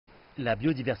La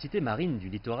biodiversité marine du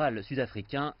littoral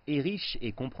sud-africain est riche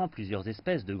et comprend plusieurs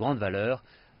espèces de grande valeur,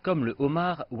 comme le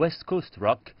homard West Coast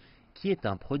Rock, qui est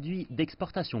un produit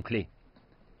d'exportation clé.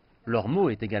 L'ormeau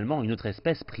est également une autre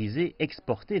espèce prisée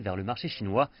exportée vers le marché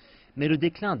chinois, mais le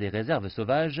déclin des réserves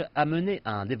sauvages a mené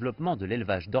à un développement de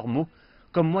l'élevage d'ormeaux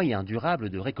comme moyen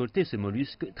durable de récolter ce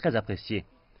mollusque très apprécié.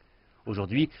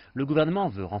 Aujourd'hui, le gouvernement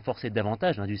veut renforcer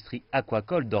davantage l'industrie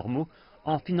aquacole d'ormeaux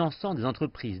en finançant des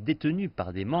entreprises détenues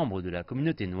par des membres de la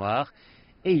communauté noire,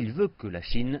 et il veut que la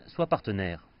Chine soit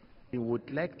partenaire. Nous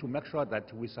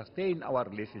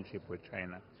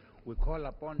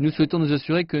souhaitons nous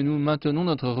assurer que nous maintenons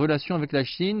notre relation avec la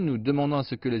Chine. Nous demandons à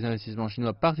ce que les investissements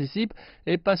chinois participent,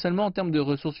 et pas seulement en termes de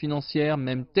ressources financières,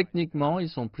 même techniquement, ils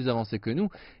sont plus avancés que nous,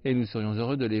 et nous serions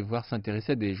heureux de les voir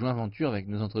s'intéresser à des joint ventures avec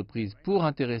nos entreprises pour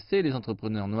intéresser les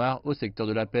entrepreneurs noirs au secteur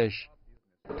de la pêche.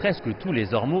 Presque tous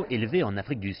les ormeaux élevés en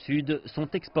Afrique du Sud sont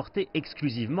exportés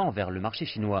exclusivement vers le marché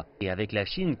chinois. Et avec la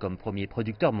Chine comme premier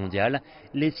producteur mondial,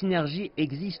 les synergies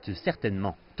existent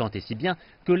certainement. Tant et si bien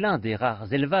que l'un des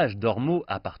rares élevages d'ormeaux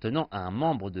appartenant à un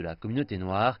membre de la communauté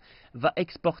noire va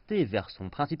exporter vers son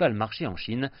principal marché en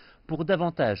Chine pour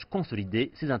davantage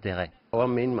consolider ses intérêts.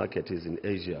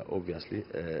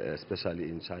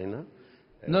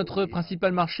 Notre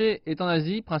principal marché est en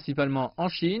Asie, principalement en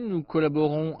Chine. Nous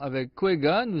collaborons avec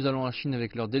Coega. Nous allons en Chine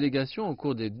avec leur délégation au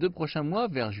cours des 2 prochains mois,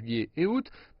 vers juillet et août,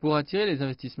 pour attirer les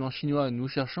investissements chinois. Nous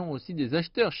cherchons aussi des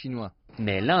acheteurs chinois.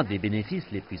 Mais l'un des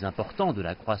bénéfices les plus importants de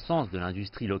la croissance de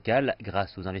l'industrie locale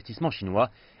grâce aux investissements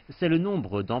chinois, c'est le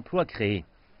nombre d'emplois créés.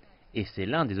 Et c'est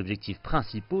l'un des objectifs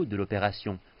principaux de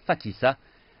l'opération Fakissa,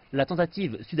 la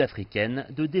tentative sud-africaine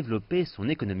de développer son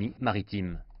économie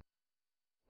maritime.